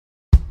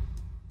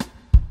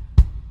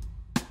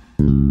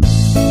Good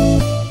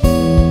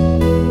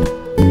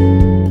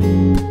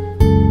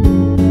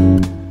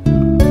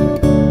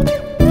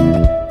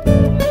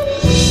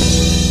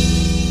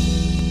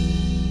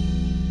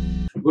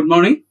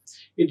morning.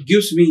 It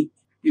gives me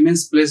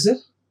immense pleasure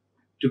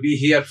to be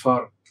here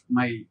for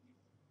my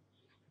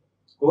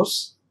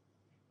course,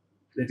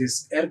 that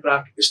is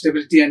Aircraft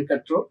Stability and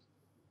Control.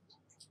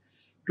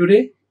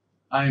 Today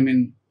I am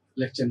in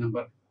lecture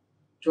number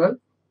 12,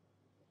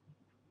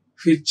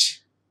 which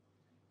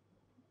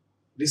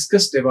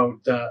discussed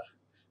about the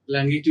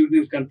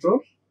longitudinal control,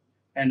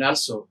 and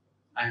also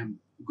I am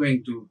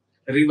going to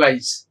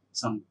revise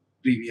some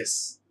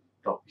previous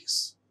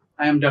topics.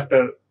 I am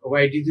Dr.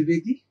 Yagya Dutta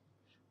Dwivedhi,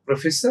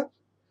 Professor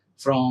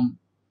from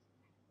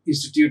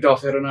Institute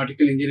of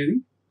Aeronautical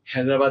Engineering,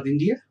 Hyderabad,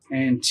 India,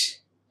 and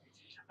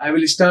I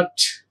will start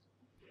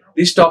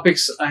these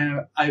topics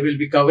I will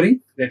be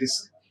covering, that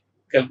is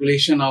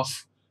calculation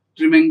of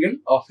trim angle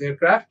of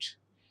aircraft,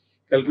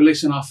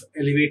 calculation of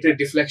elevator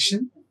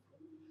deflection.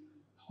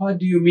 What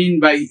do you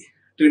mean by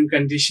trim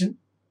condition?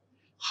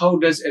 How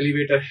does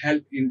elevator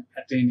help in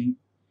attaining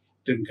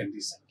trim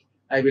condition?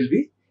 I will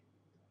be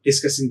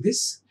discussing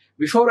this.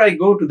 Before I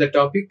go to the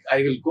topic,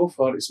 I will go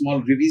for a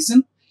small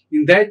revision.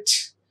 In that,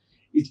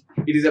 it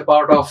is a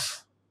part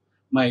of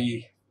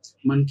my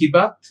Man Ki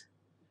Baat.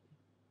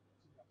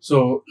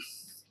 So,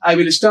 I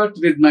will start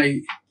with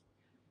my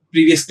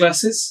previous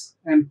classes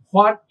and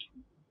what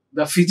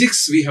the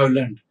physics we have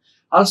learned.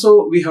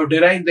 Also, we have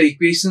derived the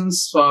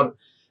equations for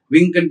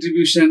wing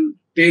contribution,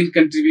 tail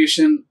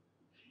contribution,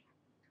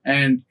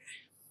 and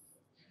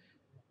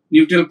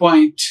neutral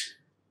point,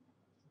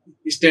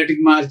 static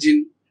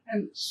margin,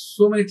 and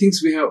so many things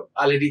we have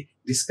already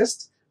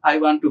discussed. I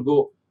want to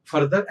go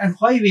further and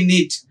why we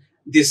need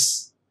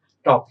this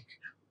topic.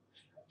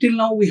 Till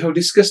now, we have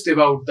discussed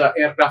about the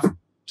aircraft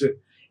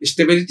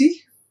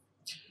stability.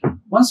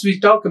 Once we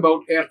talk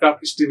about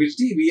aircraft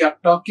stability, we are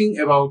talking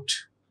about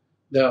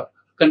the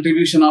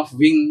contribution of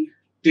wing,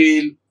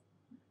 tail,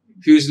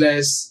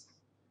 fuselage,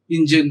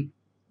 engine,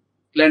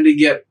 landing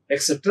gear,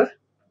 etc.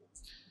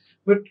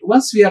 But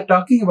once we are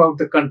talking about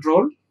the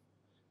control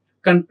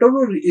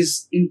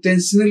is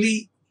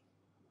intentionally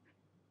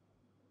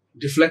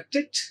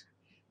deflected.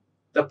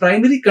 The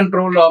primary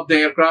control of the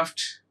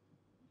aircraft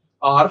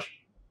are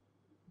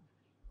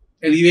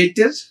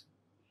elevators,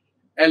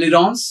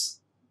 ailerons,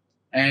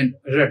 and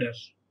rudder.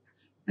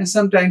 And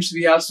sometimes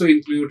we also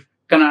include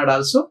canard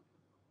also.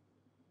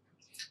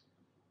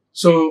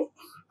 So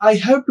I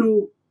have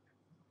to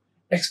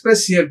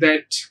express here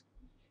that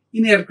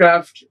in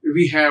aircraft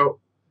we have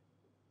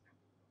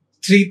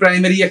three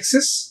primary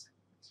axes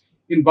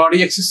in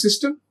body axis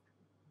system.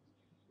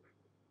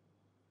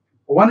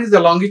 One is the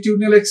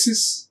longitudinal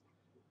axis,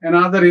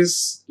 another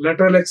is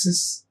lateral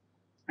axis,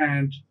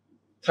 and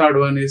third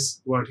one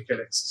is vertical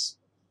axis.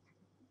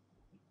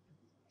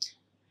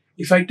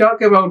 If I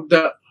talk about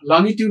the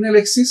longitudinal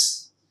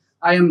axis,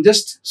 I am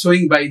just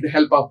showing by the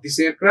help of this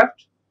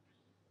aircraft.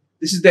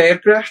 This is the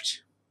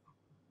aircraft.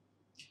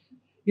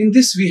 In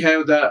this we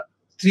have the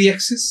three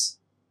axes.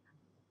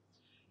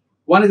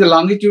 One is the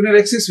longitudinal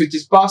axis, which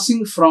is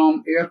passing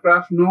from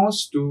aircraft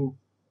nose to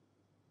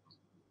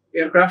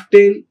aircraft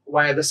tail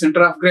via the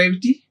center of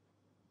gravity.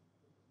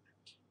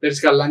 That is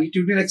called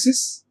longitudinal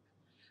axis.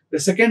 The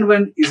second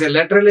one is a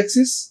lateral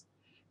axis.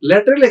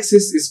 Lateral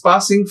axis is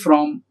passing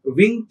from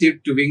wing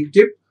tip to wing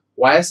tip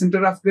via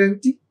center of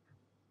gravity.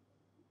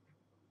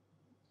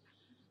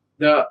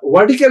 The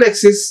vertical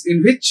axis,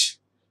 in which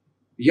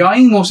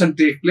yawing motion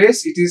takes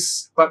place, it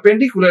is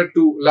perpendicular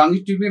to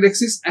longitudinal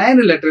axis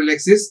and lateral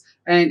axis,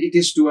 and it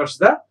is towards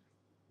the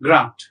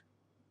ground.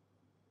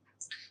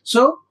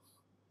 So,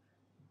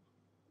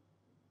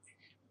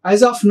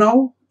 as of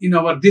now, in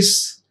our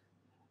this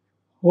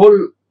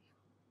whole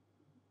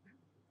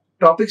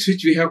topics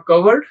which we have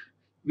covered,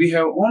 we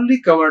have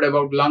only covered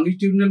about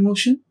longitudinal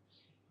motion.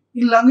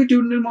 In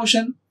longitudinal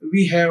motion,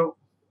 we have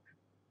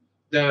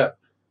the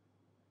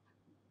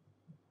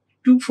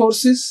two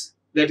forces,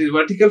 that is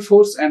vertical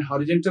force and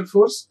horizontal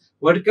force.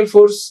 Vertical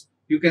force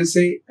you can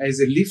say as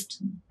a lift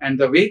and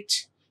the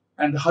weight,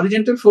 and the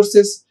horizontal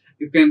forces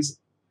you can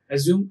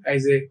assume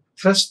as a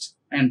thrust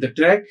and the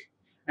drag,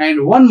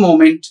 and one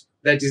moment,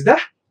 that is the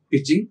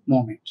pitching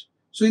moment.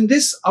 So in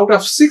this, out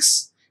of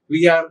 6,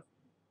 we are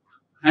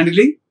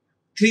handling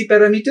 3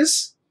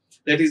 parameters,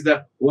 that is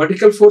the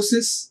vertical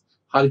forces,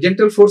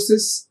 horizontal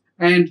forces,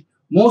 and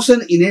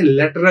motion in a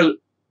lateral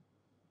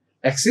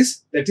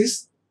axis, that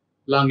is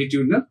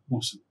longitudinal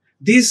motion.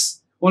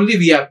 These only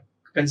we are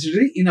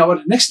considering. In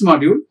our next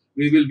module,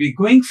 we will be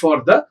going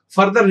for the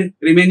further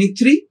remaining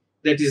 3,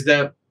 that is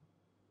the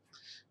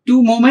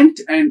 2 moment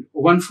and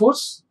 1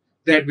 force,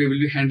 that we will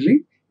be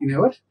handling in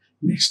our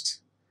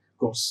next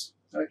course,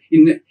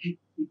 in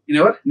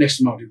our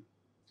next module.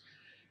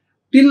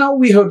 Till now,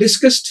 we have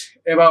discussed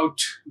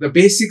about the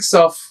basics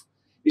of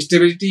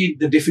stability,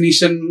 the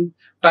definition,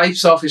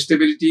 types of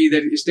stability,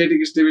 that is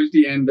static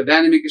stability and the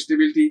dynamic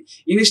stability.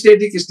 In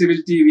static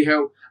stability, we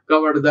have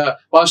covered the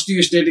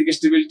positive static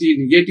stability,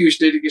 negative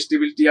static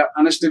stability,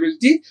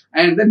 instability,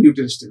 and the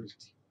neutral stability.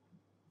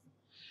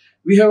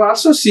 we have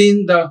also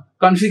seen the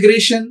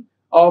configuration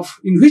of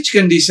in which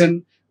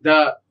condition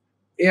the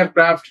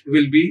aircraft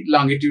will be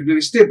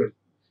longitudinally stable.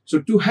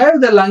 So to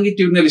have the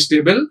longitudinally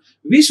stable,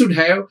 we should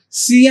have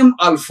Cm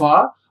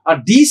alpha or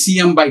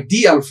dCm by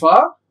d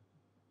alpha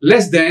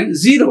less than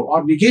 0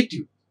 or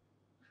negative.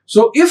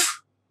 So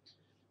if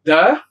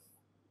the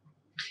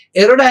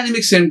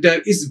aerodynamic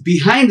center is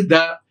behind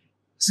the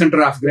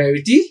center of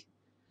gravity,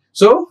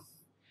 so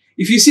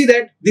if you see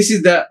that this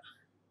is the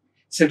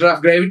center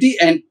of gravity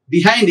and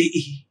behind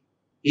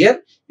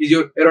here is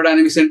your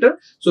aerodynamic center,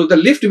 so the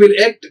lift will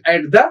act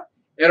at the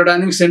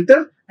aerodynamic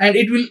center and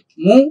it will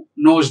move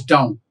nose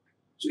down.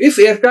 So if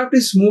aircraft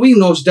is moving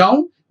nose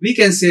down, we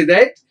can say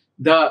that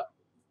the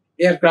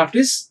aircraft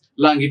is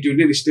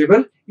longitudinally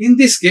stable. In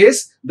this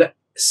case, the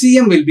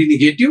Cm will be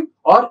negative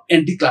or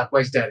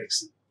anti-clockwise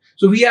direction.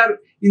 So we are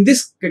in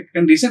this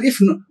condition, if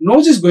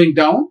nose is going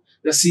down,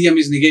 the Cm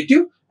is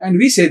negative, and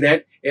we say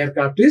that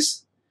aircraft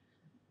is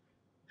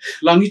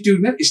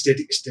longitudinal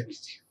static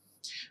stability.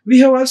 We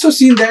have also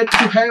seen that to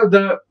have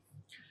the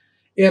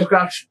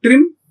aircraft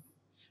trim,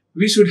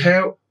 we should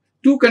have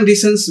two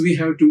conditions we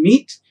have to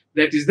meet.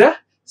 That is the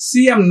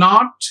Cm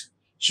naught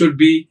should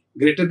be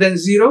greater than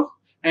 0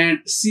 and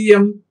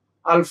Cm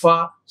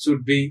alpha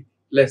should be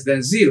less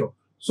than 0.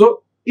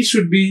 So it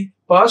should be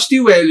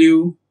positive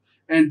value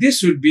and this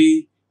should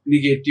be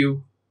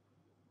negative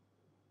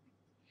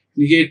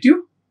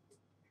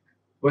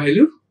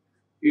value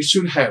it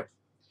should have.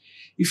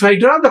 If I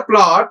draw the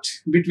plot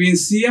between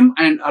Cm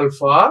and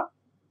alpha,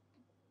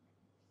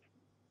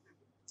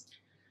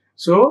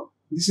 so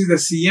this is the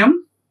Cm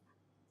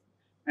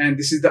and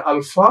this is the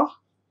alpha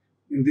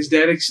in this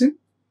direction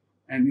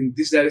and in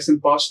this direction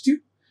positive.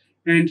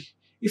 And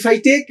if I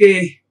take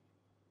a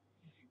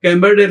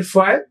cambered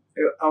airfoil,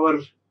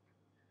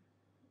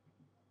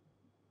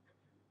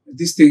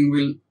 this thing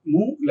will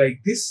move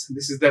like this.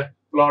 This is the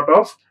plot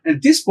of,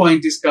 and this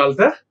point is called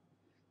the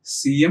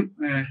Cm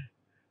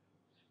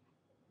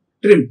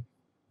trim.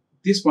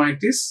 This point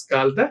is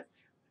called the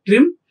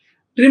trim.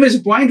 Trim is a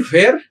point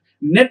where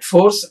net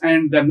force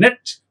and the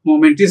net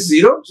moment is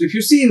 0. So if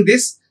you see in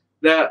this,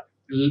 the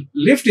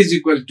lift is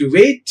equal to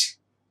weight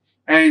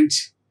and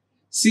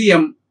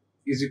Cm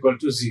is equal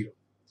to 0.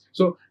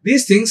 So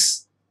these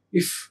things,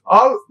 if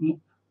all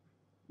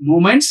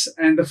moments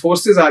and the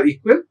forces are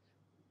equal,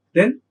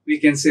 then we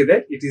can say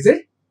that it is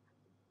a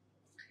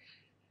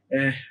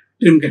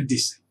trim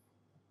condition.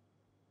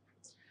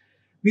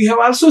 We have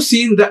also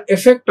seen the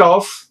effect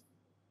of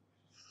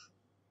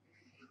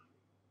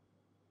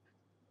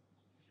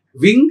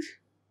wing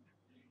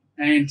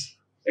and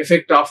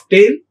effect of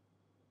tail,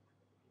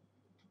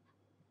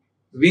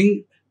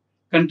 wing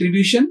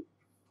contribution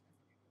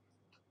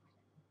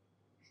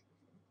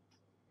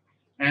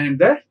and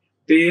the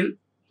tail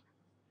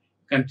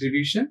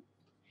contribution.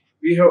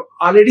 We have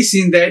already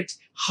seen that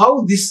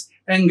how this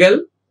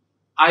angle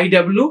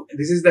IW,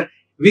 this is the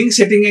wing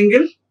setting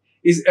angle,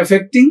 is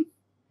affecting,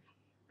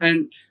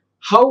 and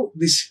how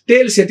this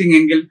tail setting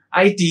angle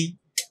IT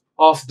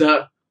of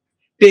the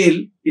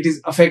tail, it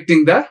is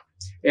affecting the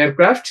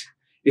aircraft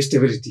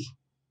stability.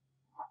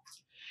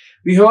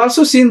 We have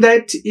also seen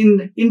that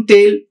in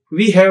tail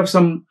we have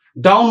some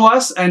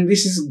downwash and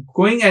this is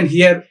going, and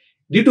here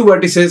due to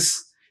vertices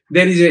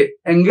there is a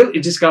angle,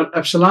 it is called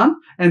epsilon,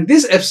 and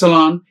this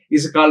epsilon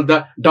is called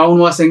the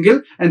downwash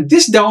angle, and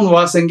this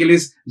downwash angle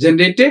is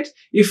generated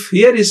if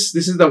here is,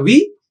 this is the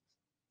V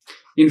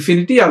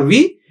infinity or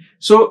V.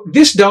 So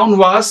this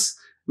downwash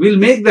will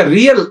make the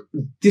real,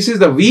 this is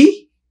the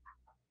V,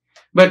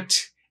 but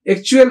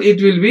actual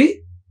it will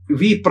be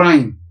V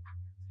prime.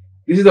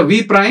 This is the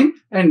V prime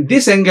and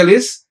this angle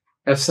is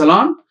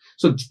epsilon.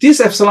 So this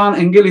epsilon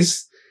angle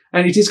is,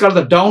 and it is called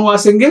the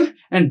downwash angle,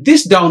 and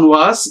this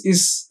downwash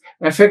is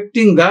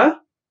affecting the,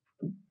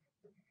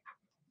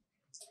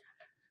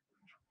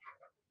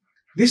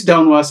 this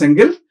downwash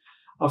angle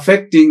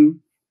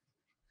affecting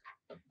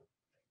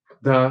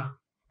the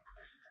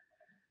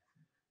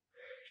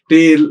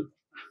tail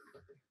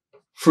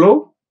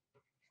flow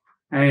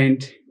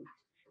and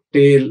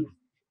tail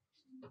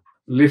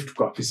lift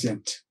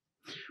coefficient.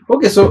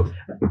 Okay, so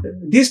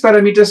these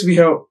parameters we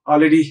have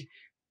already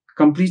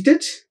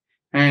completed,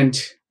 and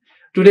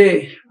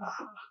today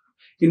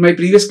in my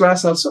previous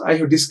class also I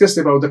have discussed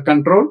about the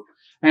control,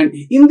 and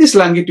in this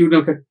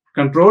longitudinal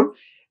control,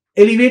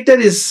 elevator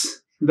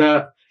is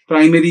the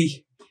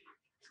primary,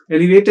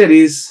 elevator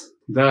is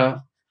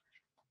the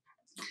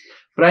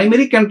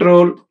primary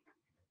control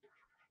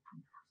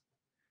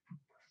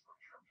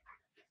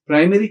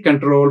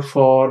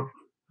for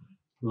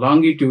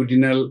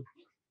longitudinal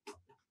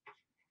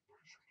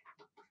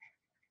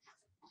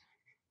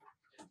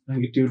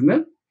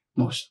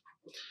motion.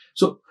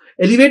 So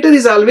elevator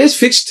is always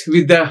fixed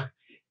with the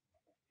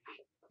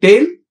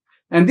tail,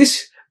 and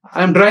this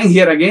I am drawing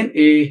here again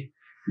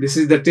this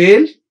is the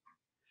tail,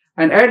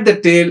 and at the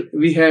tail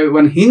we have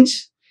one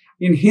hinge.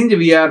 In hinge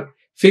we are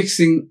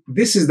fixing,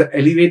 this is the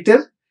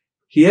elevator,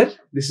 here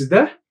this is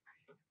the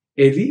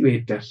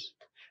elevator.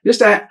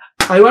 Just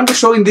I want to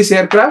show in this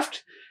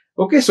aircraft.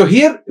 Okay, so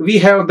here we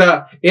have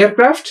the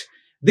aircraft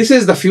this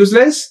is the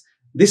fuselage,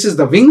 this is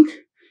the wing,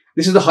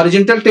 this is the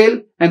horizontal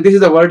tail, and this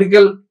is the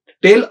vertical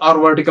tail or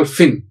vertical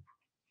fin.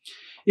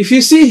 If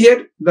you see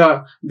here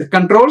the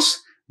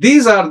controls,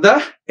 these are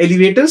the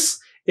elevators.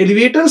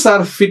 Elevators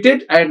are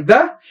fitted at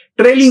the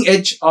trailing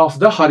edge of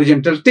the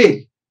horizontal tail.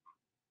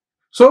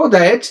 So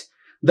that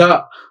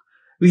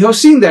we have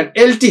seen that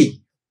LT,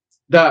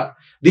 the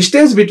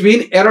distance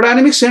between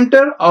aerodynamic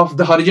center of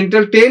the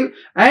horizontal tail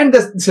and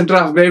the center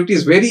of gravity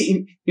is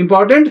very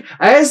important,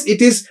 as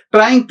it is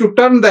trying to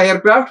turn the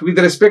aircraft with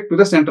respect to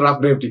the center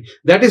of gravity.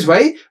 That is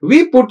why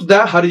we put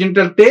the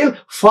horizontal tail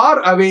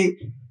far away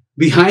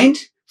behind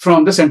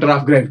from the center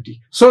of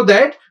gravity, so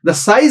that the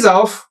size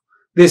of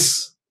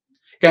this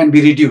can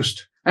be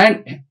reduced,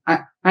 and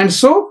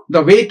so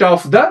the weight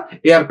of the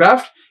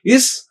aircraft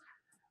is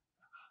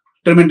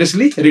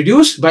tremendously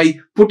reduced by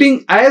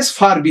putting as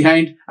far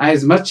behind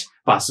as much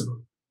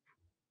possible.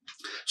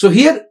 So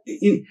here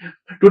in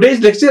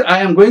today's lecture, I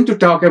am going to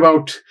talk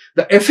about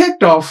the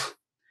effect of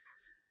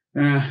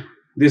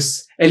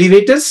this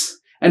elevators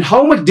and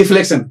how much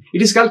deflection.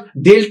 It is called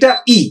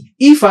delta E.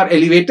 E for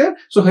elevator.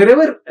 So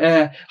wherever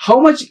how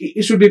much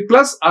it should be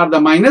plus or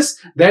the minus,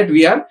 that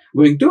we are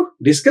going to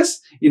discuss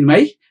in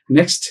my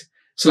next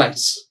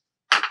slides.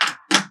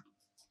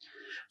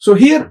 So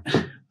here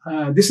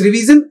this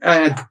revision,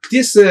 how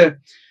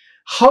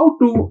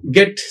to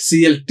get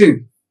CL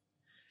trim.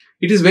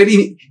 It is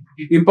very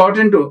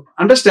important to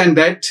understand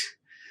that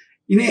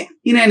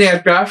in an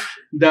aircraft,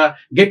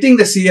 getting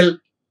the CL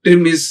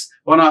trim is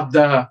one of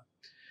the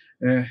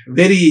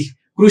very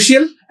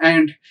crucial,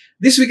 and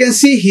this we can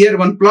see here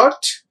one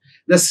plot.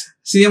 The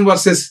CM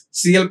versus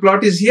CL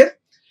plot is here.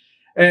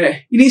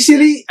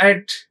 Initially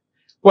at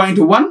point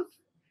 1,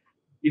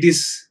 it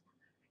is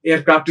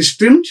aircraft is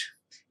trimmed.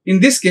 In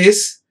this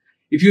case,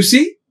 if you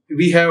see,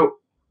 we have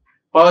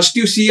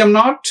positive CM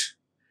naught,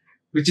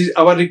 which is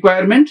our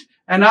requirement,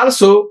 and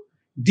also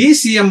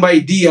dCm by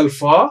d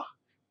alpha,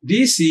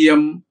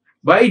 dCm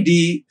by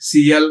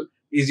dCl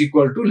is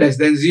equal to less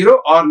than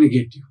 0 or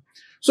negative.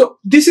 So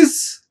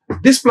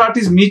this plot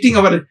is meeting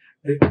our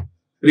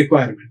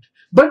requirement.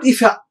 But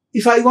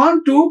if I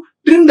want to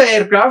trim the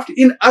aircraft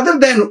in other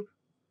than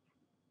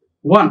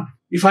 1,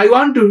 if I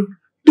want to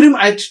trim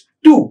at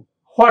 2,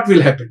 what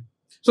will happen?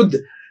 So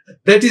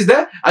that is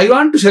I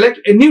want to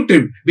select a new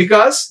trim,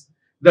 because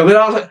you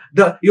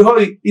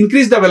have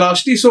increased the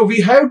velocity. So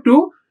we have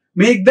to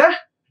make the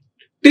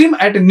trim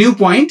at a new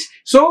point.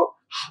 So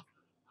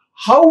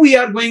how we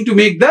are going to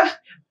make the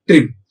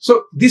trim?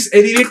 So this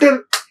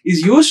elevator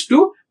is used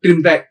to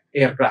trim the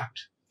aircraft.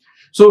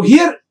 So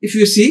here, if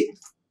you see,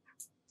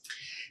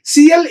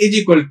 CL is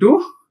equal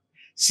to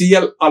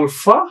CL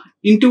alpha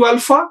into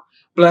alpha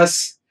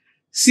plus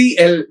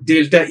CL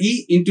delta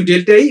E into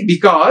delta E,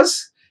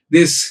 because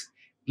this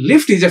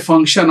lift is a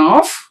function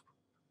of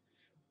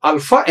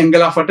alpha,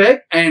 angle of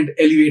attack, and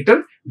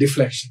elevator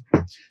deflection.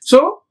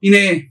 So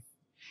in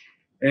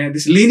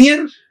this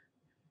linear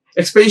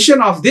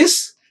expansion of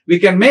this, we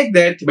can make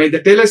that by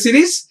the Taylor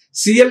series,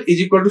 CL is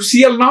equal to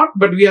CL naught,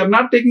 but we are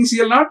not taking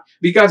CL naught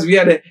because we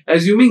are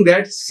assuming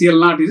that CL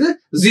naught is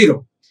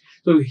 0.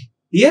 So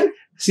here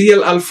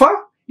CL alpha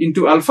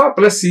into alpha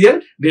plus CL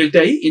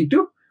delta E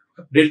into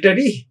delta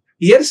D.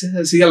 Here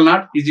CL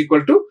naught is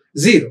equal to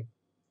 0.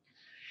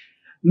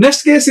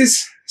 Next case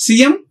is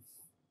CM.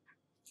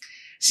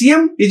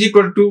 CM is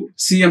equal to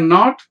CM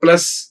naught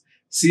plus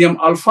CM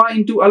alpha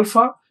into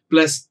alpha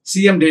plus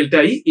CM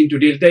delta E into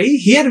delta E.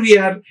 Here we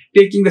are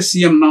taking the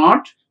CM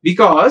naught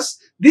because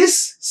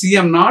this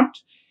CM naught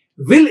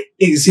will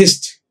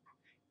exist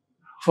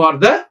for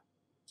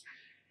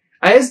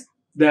as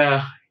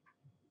the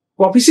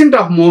coefficient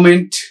of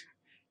moment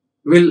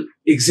will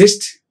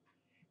exist,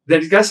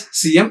 that is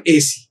CM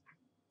AC.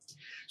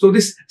 So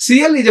this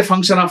CL is a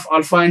function of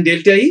alpha and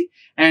delta E,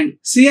 and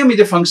CM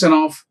is a function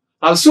of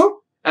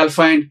also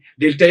alpha and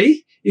delta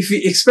E. If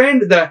we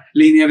expand the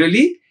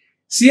linearly,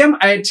 CM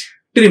at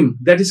trim,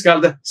 that is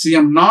called the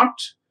CM naught,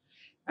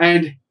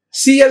 and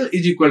CL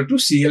is equal to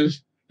CL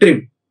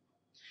trim.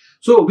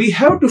 So we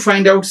have to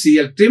find out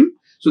CL trim.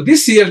 So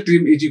this CL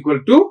trim is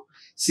equal to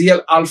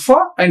CL alpha,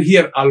 and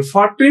here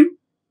alpha trim,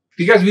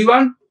 because we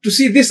want to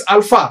see this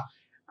alpha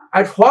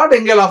at what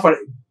angle of attack.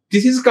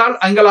 This is called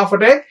angle of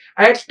attack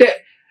at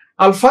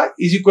alpha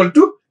is equal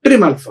to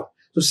trim alpha.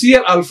 So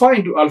CL alpha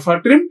into alpha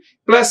trim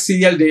plus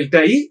CL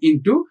delta E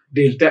into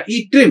delta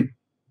E trim.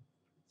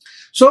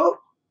 So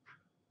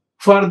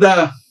for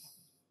the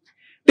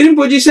trim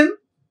position,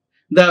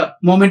 the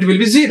moment will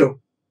be 0.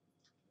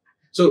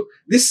 So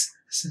this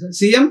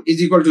CM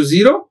is equal to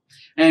 0,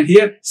 and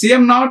here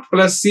CM naught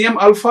plus CM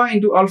alpha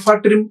into alpha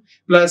trim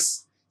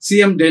plus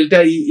CM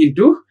delta E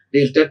into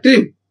delta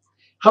trim.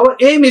 Our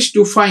aim is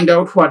to find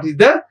out what is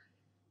the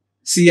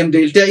CM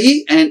delta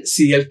E and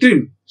CL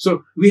trim.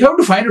 So we have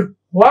to find out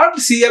what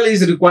CL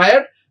is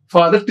required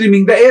for the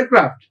trimming the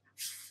aircraft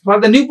for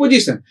the new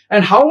position,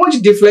 and how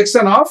much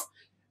deflection of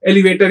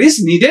elevator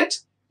is needed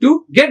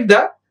to get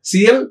the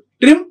CL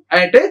trim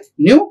at a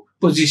new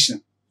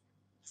position.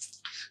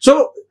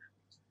 So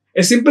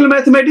a simple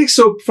mathematics.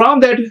 So from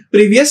that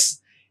previous,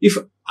 if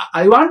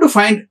I want to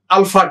find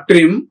alpha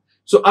trim.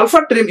 So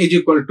alpha trim is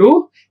equal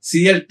to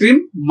CL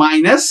trim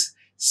minus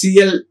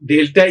CL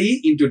delta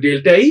E into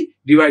delta E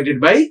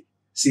divided by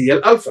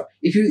CL alpha.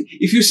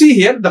 If you see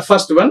here, the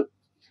first one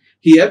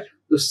here,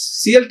 the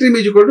CL trim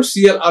is equal to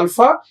CL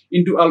alpha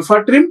into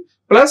alpha trim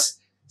plus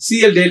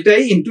CL delta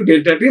E into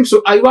delta trim.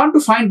 So I want to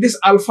find this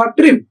alpha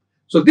trim.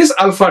 So this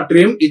alpha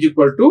trim is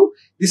equal to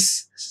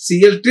this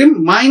CL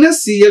trim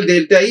minus CL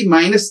delta E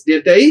minus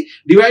delta E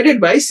divided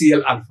by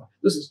CL alpha.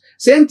 This is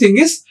same thing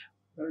is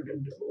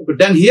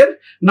done here.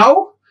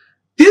 Now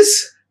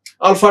this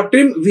alpha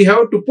trim we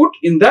have to put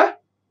in the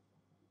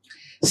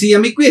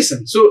CM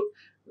equation. So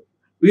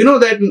we know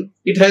that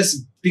it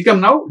has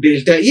become now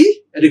delta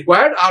E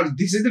required, or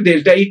this is the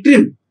delta E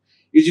trim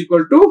is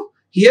equal to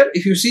here.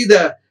 If you see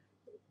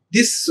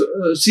this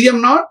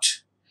CM naught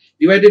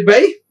divided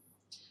by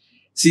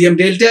CM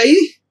delta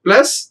E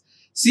plus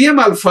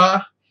CM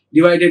alpha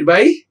divided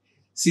by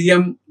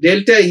CM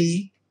delta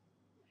E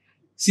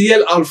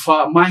CL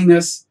alpha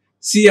minus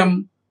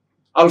CM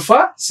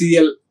alpha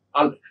CL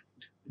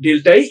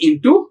delta E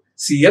into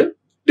CL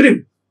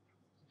trim.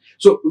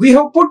 So we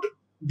have put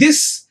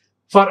this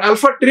for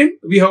alpha trim,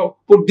 we have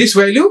put this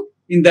value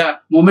in the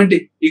moment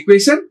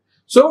equation.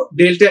 So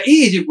delta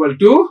E is equal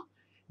to,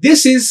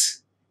 this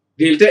is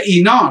delta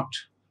E naught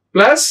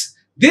plus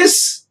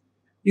this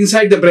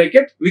inside the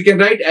bracket we can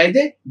write as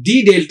a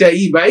d delta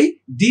E by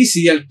d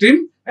CL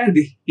trim, and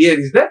here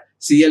is the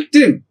CL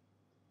trim.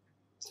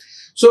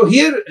 So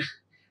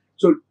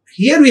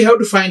here we have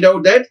to find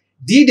out that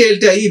d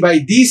delta E by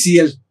d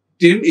CL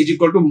trim is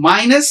equal to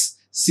minus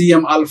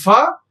CM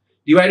alpha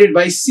divided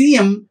by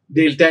CM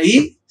delta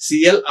E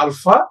CL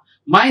alpha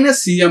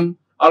minus CM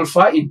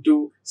alpha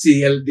into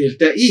CL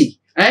delta E,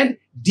 and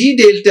d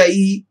delta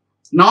E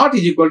naught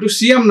is equal to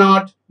CM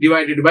naught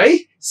divided by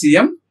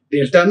CM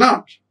delta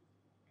naught.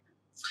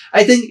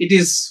 I think it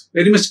is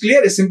very much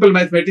clear. A simple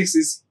mathematics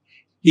is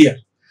here.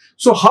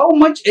 So how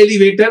much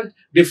elevator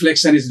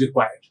deflection is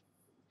required?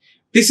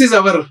 This is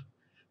our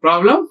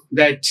problem,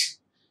 that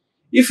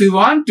if we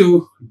want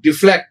to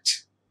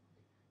deflect,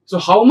 so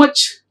how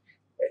much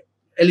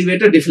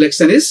elevator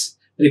deflection is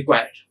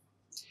required?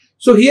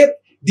 So here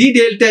d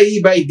delta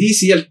E by d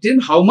CL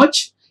trim, how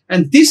much?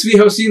 And this we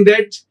have seen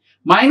that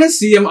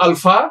minus CM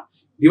alpha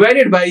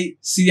divided by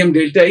CM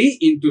delta E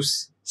into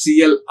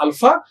CL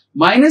alpha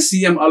minus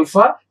CM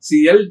alpha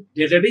CL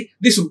delta D.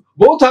 This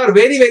both are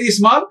very, very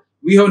small.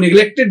 We have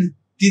neglected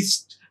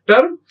this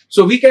term.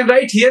 So we can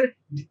write here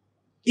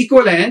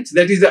equivalent,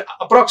 that is the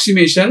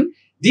approximation,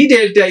 d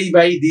delta E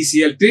by d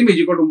CL trim is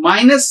equal to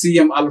minus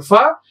CM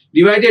alpha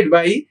divided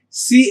by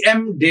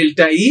CM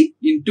delta E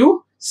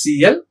into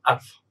CL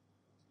alpha.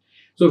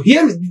 So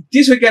here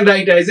this we can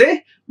write as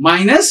a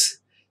minus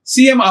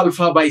CM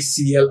alpha by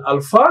CL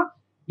alpha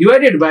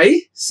divided by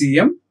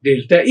CM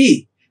delta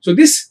E. So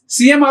this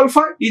CM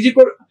alpha is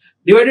equal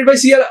divided by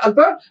CL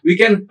alpha, we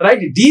can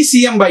write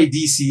dCm by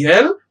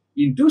dCl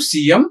into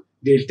CM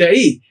delta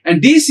E.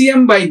 And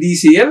dCm by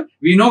dCl,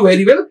 we know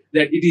very well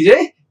that it is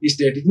a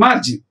static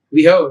margin.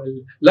 We have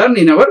learned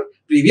in our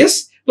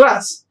previous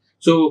class.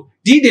 So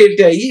d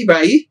delta E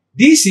by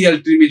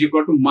dCl trim is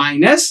equal to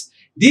minus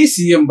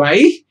dCm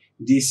by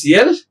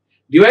dCl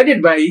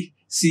divided by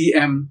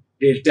CM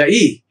delta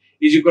E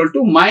is equal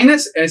to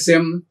minus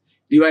SM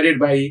divided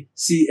by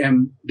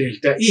CM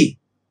delta E.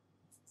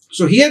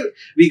 So here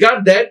we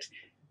got that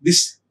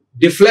this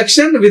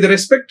deflection with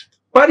respect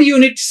per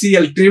unit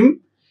CL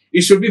trim,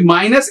 it should be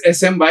minus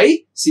SM by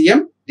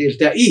CM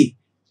delta E.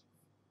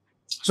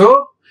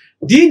 So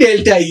d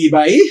delta E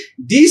by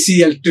d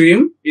CL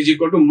trim is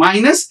equal to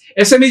minus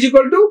SM is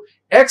equal to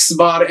x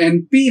bar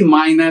NP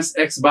minus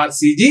x bar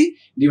CG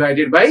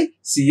divided by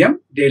CM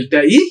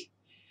delta E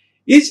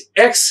is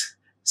x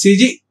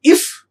CG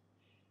if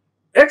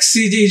x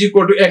CG is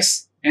equal to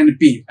x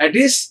NP. That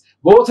is,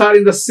 both are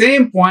in the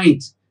same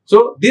point.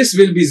 So this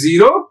will be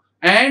 0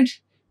 and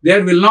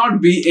there will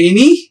not be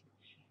any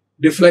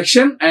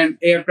deflection and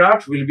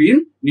aircraft will be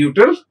in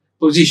neutral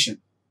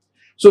position.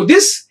 So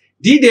this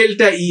d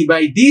delta E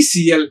by d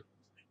CL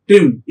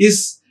trim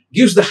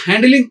gives the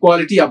handling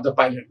quality of the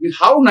pilot, with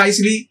how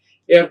nicely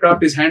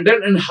aircraft is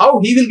handled and how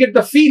he will get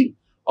the feel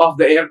of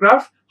the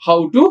aircraft,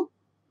 how to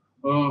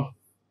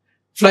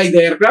fly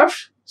the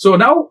aircraft. So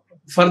now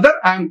further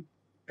I am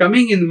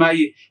coming in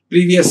my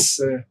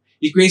previous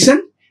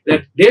equation,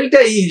 that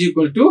delta E is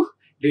equal to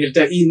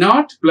delta E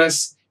naught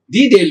plus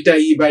d delta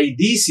E by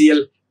d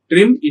CL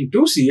trim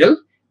into CL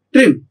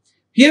trim.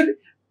 Here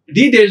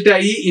d delta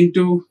E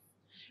into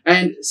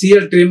and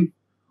CL trim,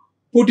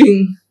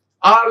 putting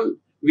all,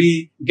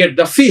 we get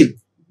the feel.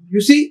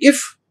 You see,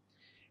 if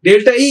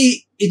delta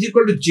E is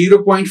equal to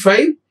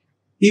 0.5,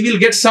 he will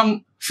get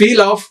some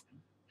feel of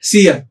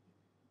CL.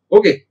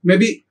 Okay,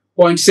 maybe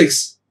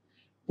 0.6,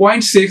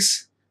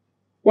 0.6,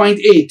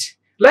 0.8.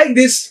 Like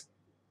this,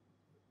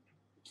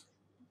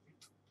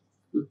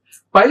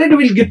 pilot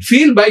will get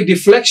feel by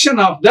deflection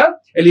of the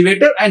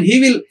elevator, and he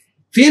will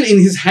feel in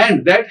his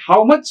hand that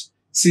how much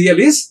CL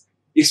is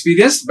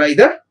experienced by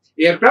the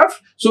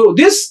aircraft. So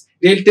this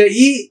delta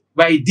E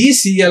by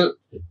dCl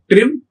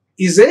trim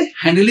is a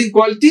handling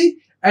quality,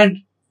 and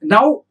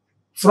now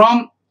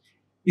from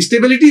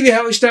stability we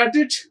have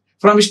started.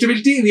 From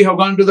stability we have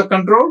gone to the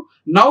control.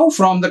 Now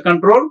from the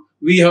control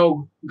we have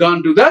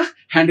gone to the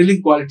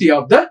handling quality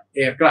of the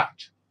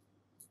aircraft.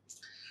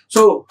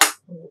 So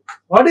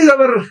what is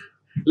our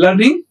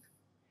learning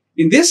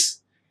in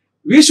this?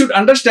 We should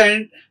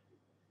understand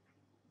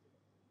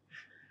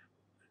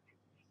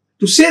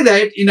to say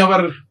that in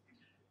our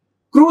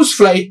cruise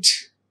flight,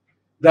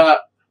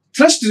 the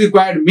thrust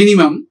required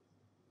minimum,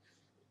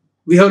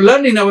 we have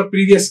learned in our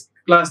previous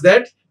class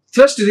that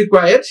thrust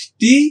required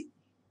T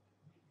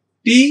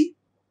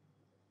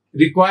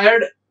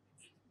required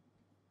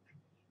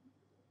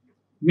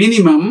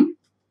minimum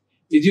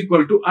is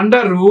equal to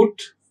under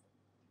root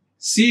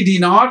CD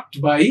naught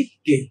by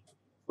K.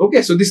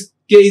 Okay, so this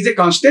K is a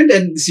constant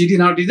and CD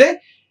naught is a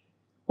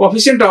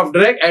coefficient of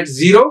drag at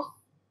 0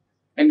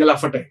 angle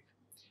of attack.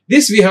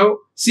 This we have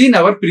seen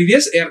our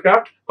previous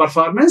aircraft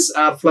performance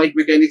or flight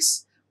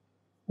mechanics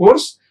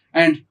course,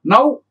 and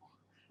now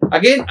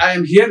again I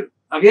am here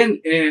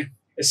again a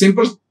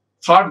simple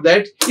thought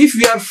that if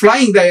we are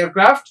flying the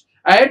aircraft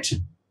at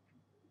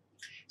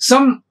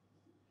some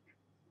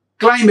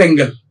climb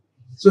angle,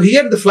 so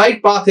here the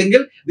flight path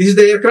angle, this is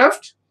the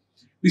aircraft,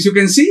 this you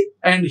can see,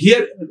 and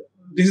here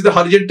this is the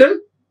horizontal.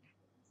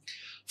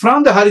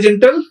 From the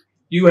horizontal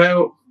you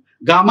have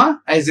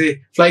gamma as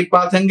a flight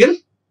path angle.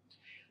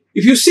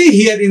 If you see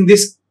here in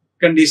this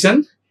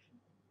condition,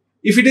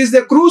 if it is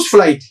the cruise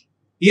flight,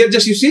 here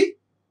just you see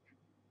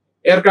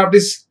aircraft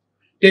is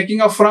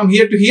taking off from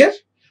here to here.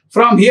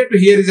 From here to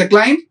here is a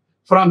climb.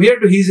 From here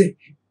to here is a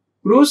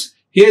cruise.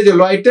 Here is a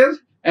loiter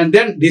and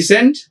then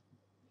descent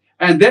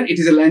and then it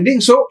is a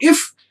landing. So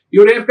if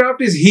your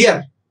aircraft is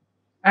here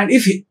and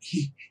if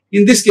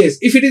in this case,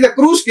 if it is a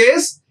cruise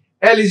case,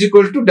 L is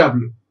equal to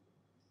W.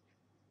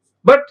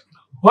 But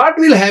what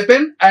will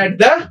happen at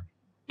the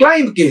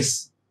climb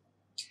case?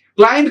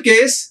 Climb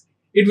case,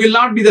 it will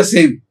not be the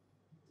same.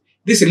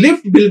 This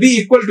lift will be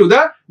equal to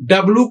the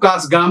W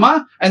cos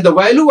gamma and the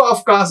value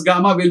of cos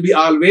gamma will be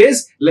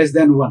always less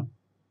than 1.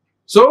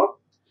 So,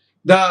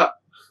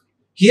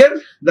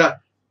 here the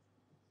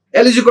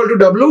L is equal to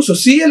W. So,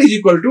 CL is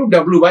equal to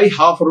W by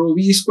half rho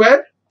V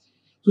square.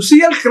 So,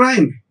 CL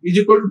climb is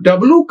equal to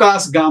W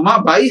cos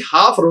gamma by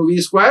half rho V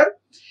square,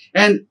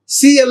 and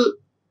CL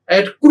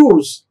at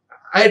cruise,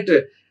 at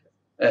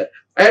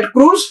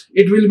cruise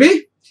it will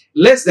be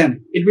less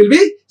than, it will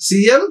be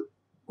CL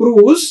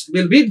cruise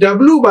will be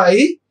W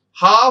by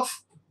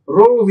half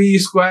rho V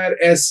square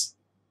S.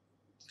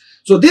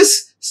 So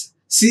this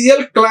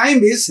CL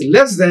climb is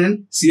less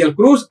than CL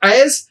cruise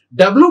as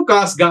W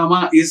cos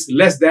gamma is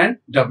less than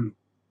W.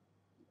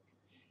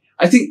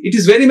 I think it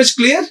is very much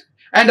clear.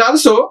 And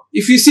also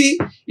if you see,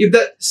 if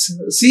the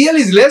CL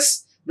is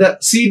less, the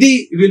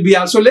CD will be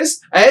also less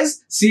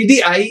as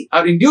CDI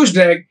or induced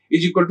drag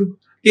is equal to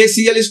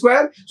KCL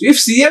square. So if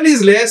CL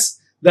is less,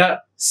 the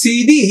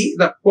CD,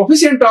 the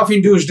coefficient of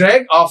induced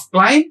drag of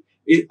climb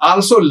is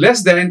also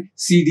less than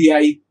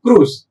CDI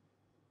cruise.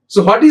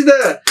 So what is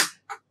the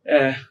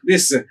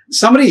this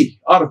summary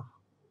or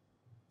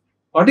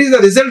what is the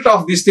result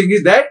of this thing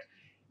is that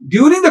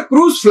during the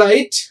cruise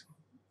flight,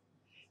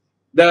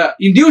 the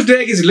induced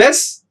drag is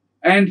less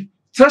and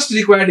thrust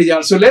required is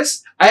also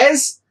less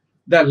as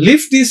the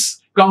lift is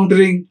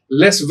countering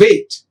less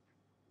weight.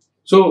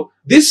 So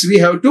this we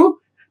have to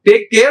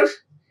take care.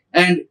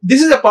 And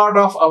this is a part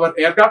of our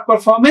aircraft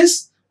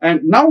performance.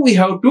 And now we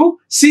have to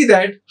see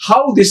that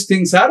how these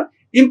things are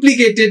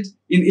implicated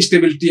in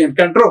stability and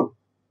control.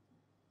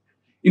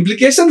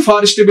 Implication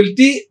for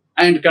stability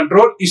and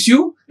control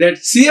issue that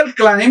CL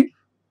climb,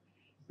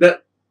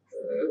 the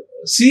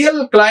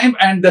CL climb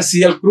and the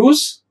CL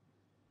cruise.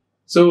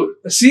 So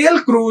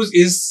CL climb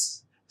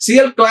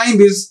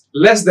is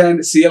less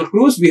than CL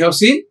cruise, we have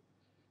seen.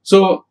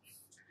 So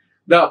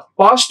the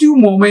positive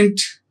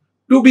moment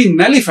to be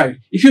nullified.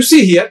 If you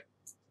see here,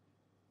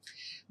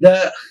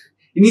 the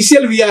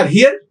initial we are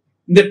here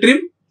in the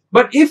trim,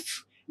 but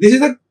if this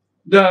is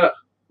the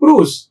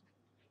cruise,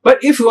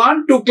 but if you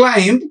want to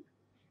climb,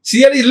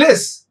 CL is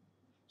less.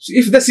 So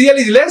if the CL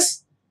is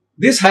less,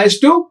 this has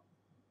to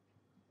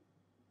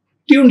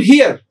tune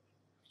here.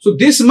 So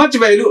this much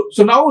value.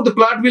 So now the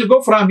plot will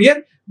go from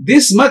here.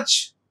 This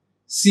much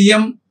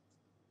CM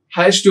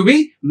has to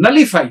be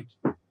nullified.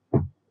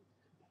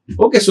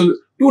 Okay, so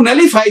to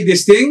nullify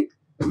this thing,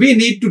 we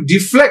need to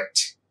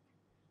deflect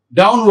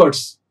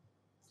downwards,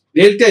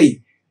 delta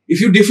E.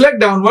 If you deflect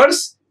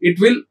downwards, it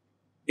will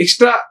this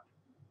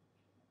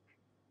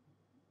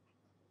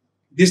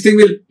thing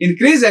will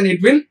increase and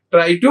it will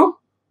try to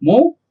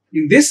move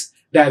in this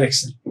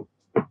direction.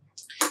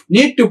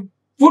 Need to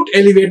put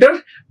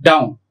elevator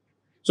down.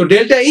 So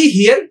delta E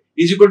here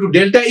is equal to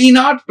delta E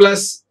naught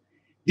plus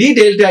d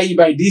delta E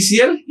by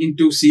dCL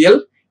into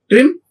CL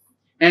trim.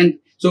 And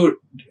so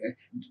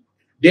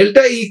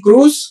delta E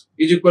cruise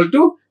is equal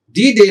to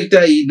d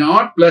delta E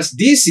naught plus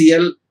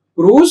dCL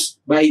cruise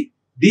by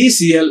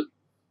dCL,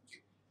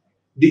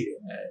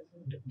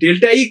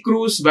 delta E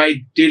cruise by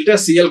delta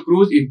CL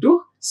cruise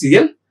into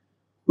CL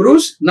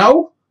cruise.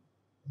 Now,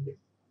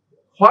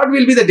 what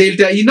will be the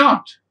delta E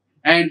naught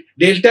and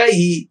delta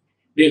E,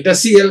 delta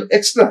CL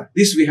extra?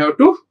 This we have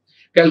to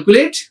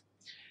calculate.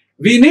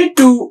 We need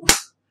to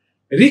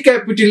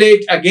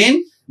recapitulate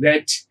again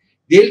that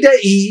delta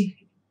E,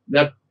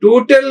 the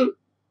total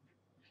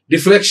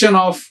deflection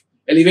of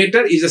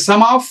elevator, is the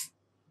sum of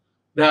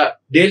the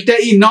delta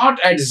E naught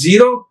at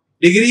 0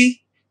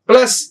 degree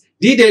plus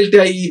d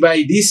delta E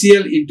by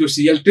dCl into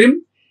CL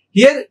trim.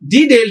 Here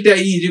d delta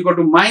E is equal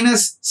to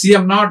minus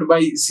Cm naught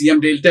by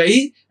Cm delta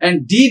E,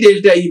 and d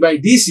delta E by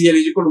dCl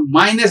is equal to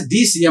minus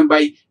dCm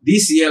by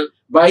dCl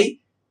by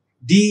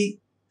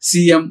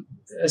dCm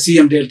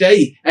Cm delta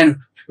E, and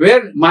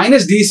where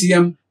minus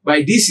dCm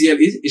by dCl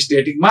is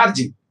static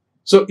margin.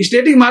 So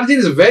static margin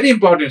is very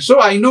important. So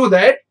I know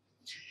that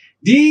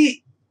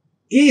d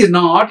E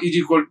naught is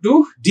equal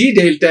to d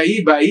delta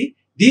E by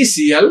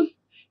dCl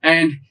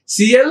and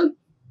CL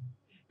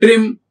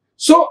trim.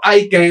 So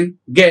I can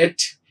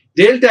get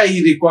delta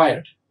E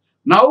required.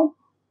 Now,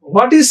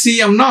 what is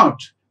Cm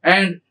naught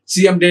and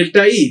Cm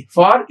delta E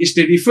for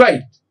steady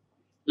flight?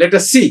 Let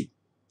us see.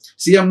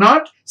 Cm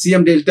naught,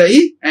 Cm delta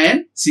E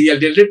and CL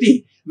delta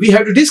T. We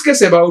have to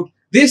discuss about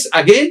this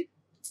again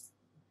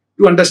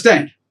to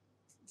understand.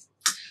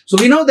 So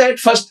we know that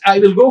first I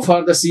will go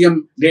for the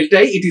Cm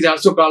delta E. It is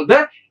also called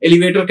the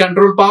elevator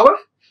control power.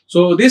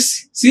 So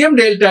this Cm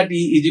delta T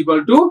is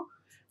equal to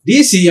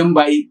dCm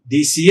by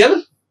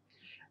dCl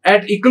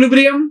at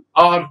equilibrium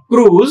or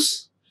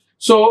cruise.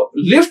 So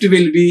lift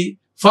will be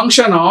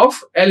function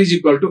of L is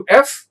equal to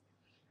F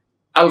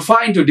alpha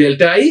into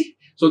delta E.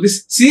 So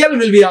this CL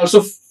will be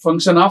also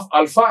function of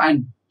alpha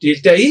and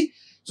delta E.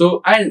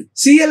 So, and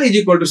CL is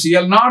equal to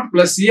CL naught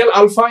plus CL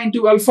alpha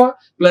into alpha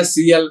plus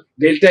CL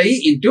delta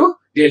E into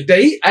delta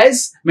E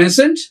as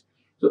mentioned.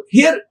 So,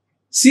 here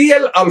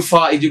CL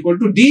alpha is equal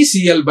to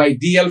dCl by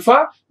d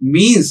alpha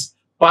means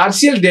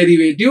partial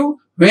derivative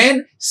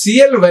when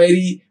CL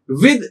vary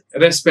with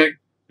respect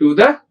to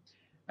the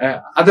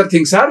other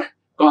things are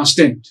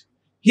constant.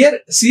 Here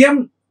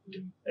Cm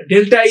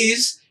delta E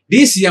is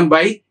dCm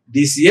by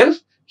dCl.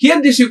 Here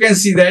this you can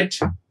see that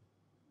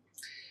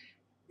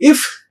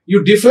if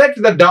you deflect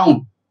the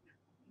down,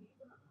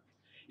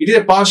 it is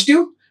a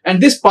positive, and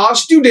this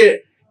positive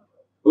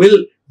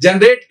will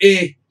generate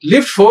a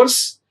lift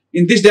force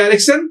in this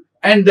direction,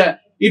 and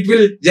it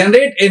will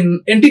generate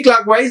an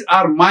anti-clockwise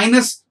or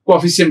minus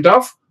coefficient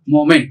of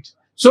moment.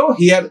 So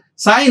here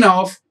sign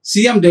of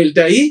Cm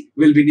delta E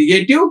will be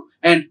negative,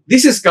 and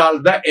this is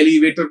called the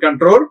elevator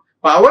control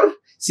power.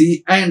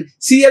 See, and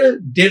CL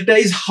delta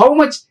is how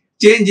much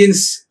change in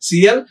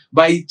CL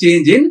by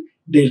change in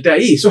delta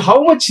E. So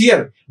how much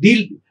here?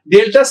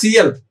 Delta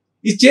CL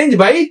is changed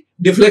by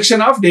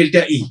deflection of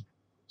delta E.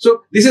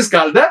 So this is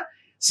called the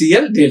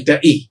CL delta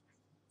E.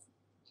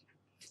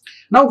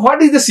 Now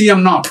what is the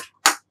Cm naught?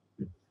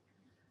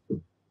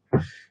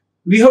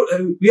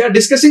 We are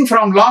discussing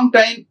from long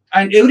time,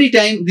 and every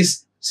time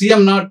this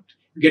Cm naught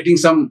getting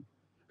some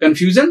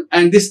confusion,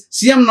 and this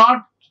Cm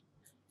naught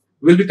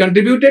will be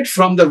contributed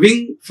from the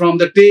wing, from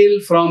the tail,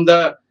 from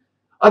the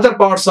other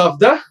parts of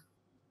the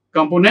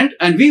component,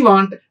 and we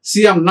want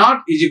Cm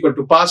naught is equal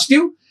to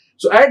positive.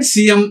 So at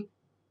Cm,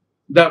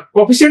 the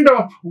coefficient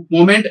of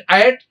moment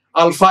at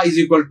alpha is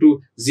equal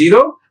to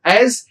 0,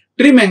 as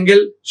trim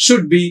angle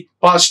should be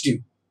positive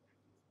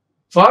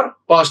for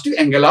positive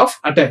angle of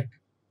attack.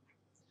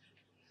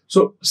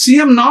 So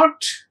Cm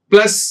naught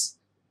plus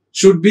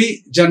should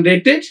be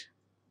generated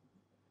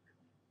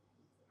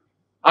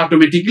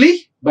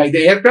automatically by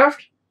the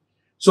aircraft.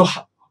 So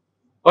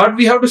what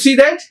we have to see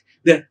that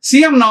the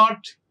Cm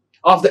naught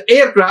of the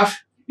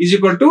aircraft is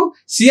equal to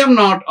Cm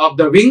naught of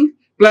the wing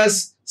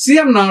plus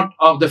Cm naught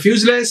of the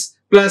fuselage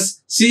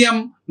plus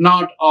Cm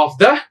naught of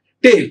the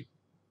tail.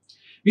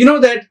 We know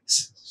that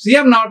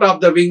Cm naught of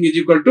the wing is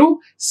equal to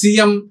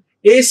Cm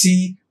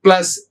AC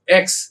plus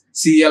X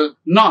CL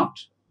naught.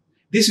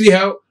 This we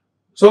have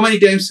so many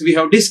times we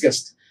have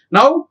discussed.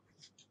 Now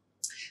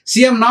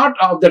Cm naught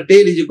of the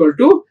tail is equal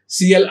to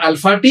CL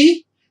alpha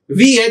T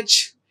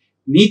VH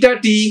neta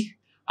T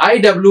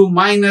IW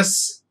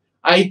minus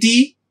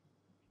IT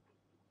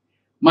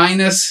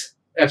minus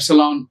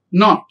epsilon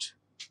naught.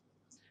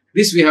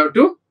 This we have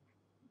to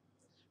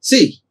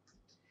see.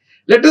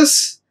 Let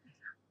us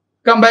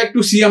come back to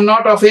Cm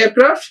naught of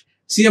aircraft.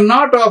 Cm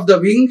naught of the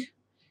wing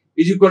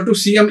is equal to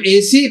Cm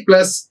AC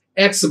plus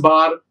X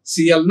bar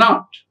CL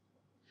naught.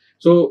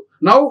 So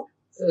now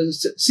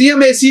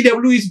Cm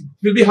ACW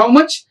will be how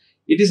much?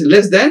 It is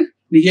less than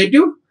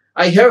negative.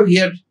 I have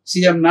here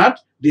Cm naught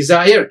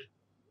desired.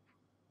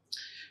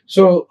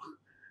 So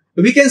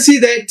we can see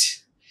that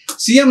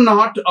Cm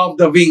naught of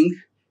the wing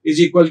is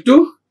equal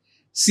to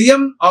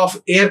Cm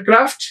of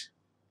aircraft,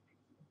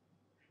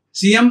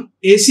 Cm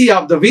AC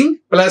of the wing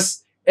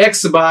plus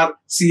X bar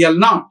CL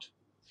naught.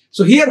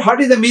 So here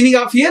what is the meaning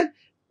of here?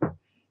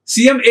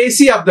 Cm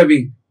AC of the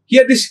wing.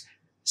 Here this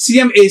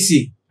Cm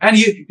AC, and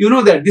you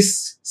know that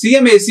this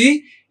Cm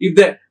AC, if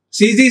the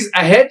CG is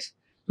ahead,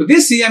 so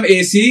this Cm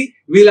AC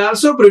will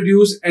also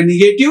produce a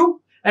negative,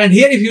 and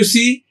here if you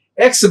see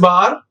X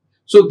bar,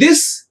 So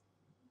this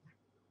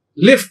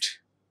lift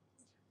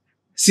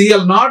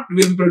CL0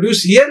 will be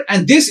produced here,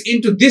 and this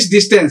into this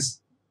distance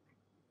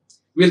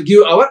will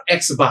give our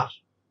X bar.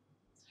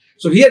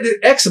 So here the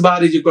X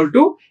bar is equal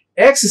to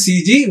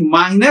XCG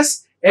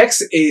minus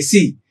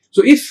XAC.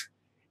 So if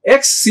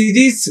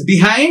XCG is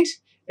behind,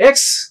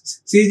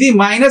 XCG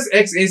minus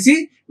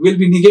XAC will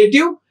be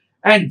negative,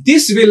 and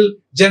this will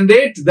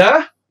generate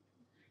the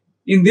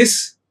in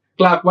this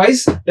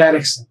clockwise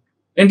direction,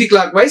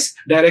 anti-clockwise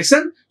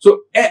direction.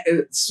 So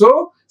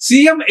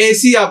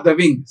CMAC of the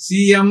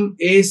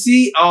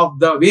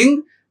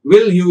wing,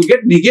 will you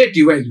get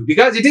negative value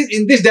because it is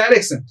in this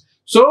direction.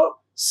 So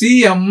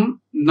CM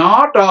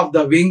naught of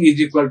the wing is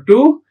equal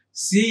to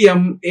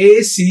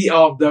CMAC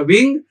of the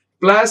wing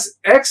plus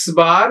X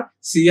bar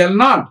CL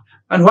naught.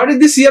 And what is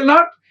this CL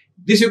naught?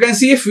 This you can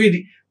see if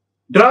we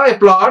draw a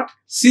plot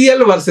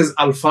CL versus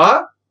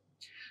alpha.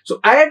 So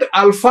at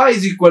alpha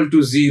is equal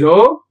to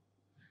 0.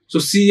 So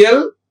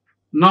CL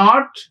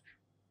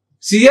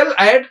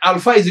at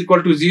alpha is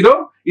equal to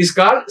 0 is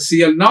called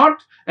CL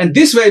naught, and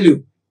this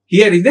value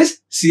here is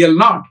this CL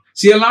naught.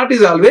 CL naught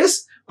is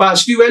always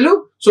positive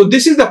value. So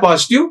this is the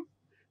positive,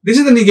 this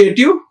is the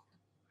negative,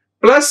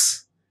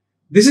 plus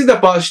this is the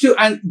positive,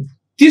 and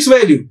this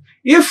value,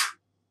 if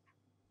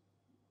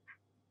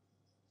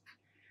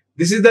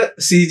this is the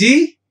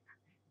CG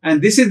and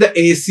this is the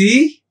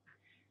AC,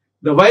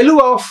 the value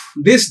of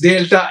this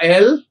delta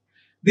L,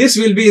 this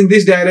will be in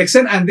this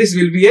direction, and this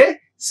will be a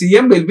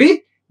CM will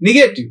be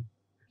negative.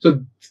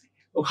 So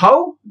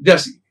how?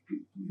 Just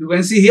you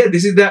can see here,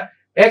 this is the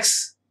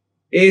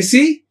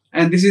XAC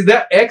and this is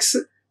the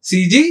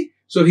XCG.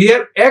 So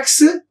here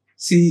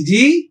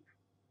XCG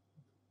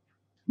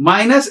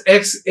minus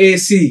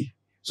XAC.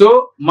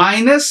 So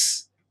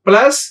minus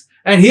plus,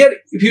 and here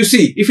if you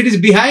see, if it is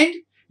behind,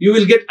 you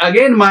will get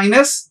again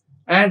minus,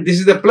 and this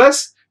is the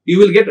plus, you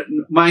will get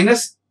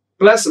minus,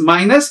 plus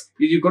minus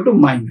is equal to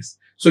minus.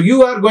 So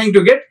you are going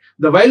to get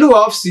the value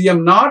of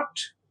CM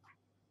naught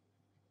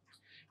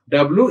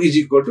W is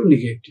equal to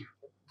negative.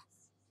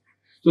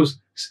 So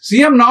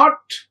CM naught,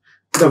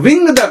 the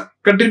wing, the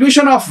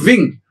contribution of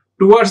wing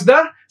towards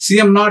the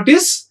CM naught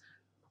is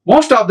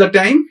most of the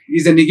time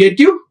is a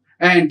negative,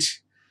 and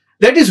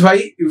that is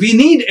why we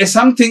need a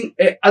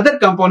other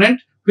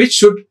component which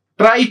should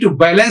try to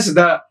balance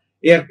the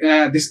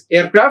this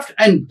aircraft,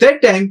 and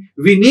that time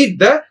we need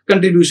the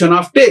contribution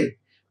of tail.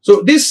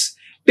 So this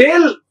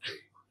tail,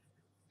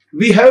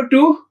 we have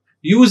to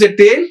use a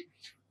tail.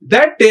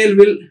 That tail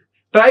will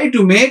try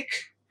to make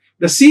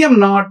the CM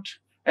naught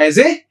as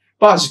a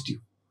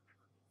positive.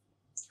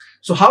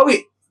 So how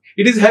it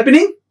is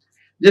happening?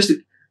 Just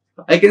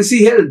I can see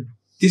here,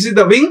 this is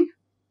the wing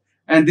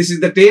and this is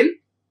the tail.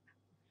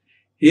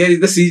 Here is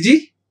the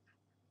CG.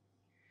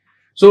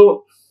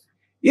 So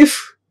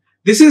if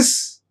this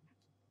is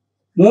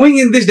moving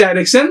in this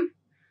direction,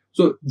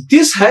 so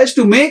this has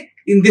to make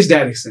in this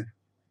direction,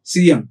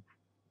 CM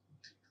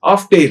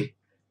of tail.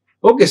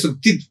 Okay, so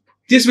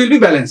this will be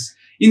balanced.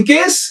 In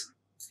case,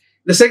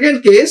 the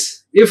second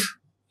case, if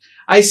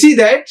I see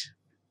that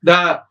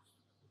the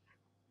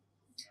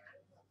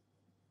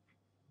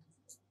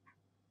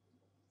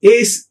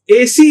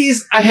AC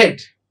is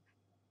ahead,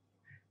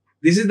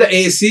 this is the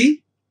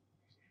AC,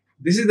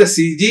 this is the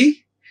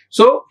CG.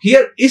 So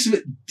here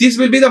this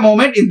will be the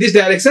moment in this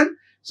direction.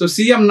 So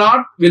CM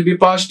naught will be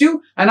positive,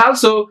 and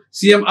also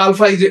CM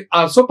alpha is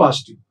also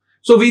positive.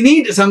 So we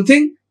need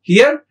something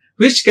here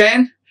which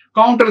can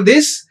counter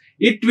this.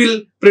 It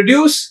will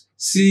produce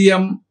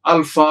CM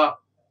alpha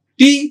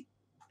T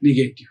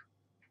negative,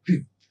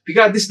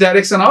 because this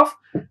direction of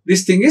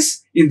this thing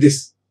is in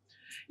this.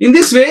 In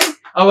this way,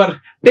 our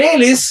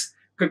tail is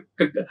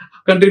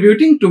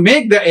contributing to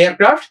make the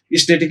aircraft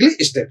statically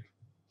stable.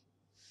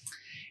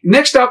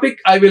 Next topic,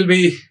 I will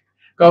be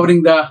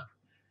covering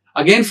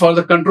again for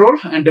the control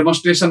and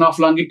demonstration of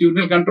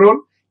longitudinal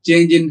control,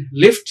 change in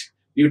lift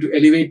due to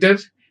elevator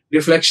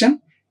deflection,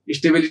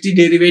 stability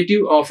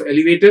derivative of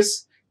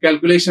elevators,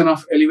 calculation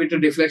of elevator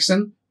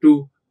deflection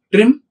to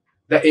trim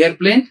the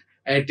airplane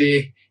at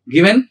a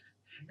given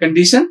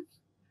condition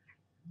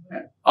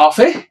of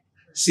a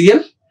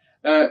CL.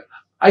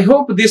 I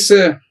hope these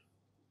are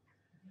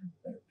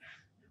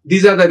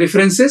the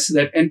references,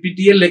 that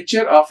NPTEL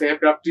lecture of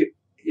aircraft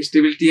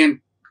stability and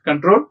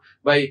control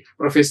by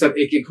Professor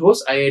A.K.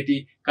 Ghosh,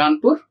 IIT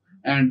Kanpur,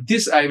 and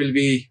this I will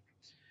be,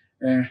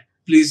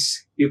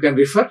 please you can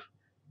refer.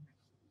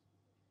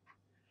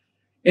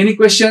 Any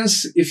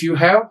questions if you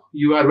have,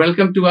 you are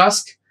welcome to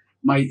ask.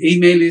 My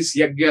email is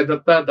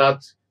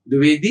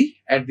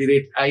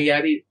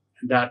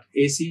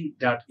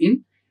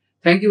yagyadatta.dwivedhi@iare.ac.in.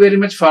 Thank you very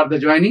much for the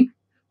joining.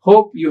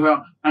 Hope you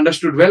have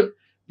understood well.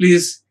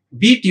 Please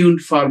be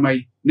tuned for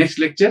my next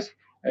lecture.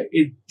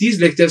 These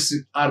lectures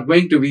are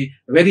going to be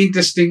very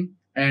interesting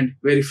and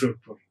very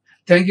fruitful.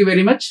 Thank you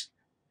very much.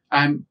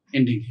 I am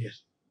ending here.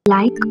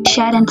 Like,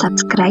 share and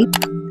subscribe.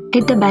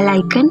 Hit the bell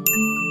icon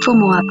for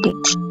more updates.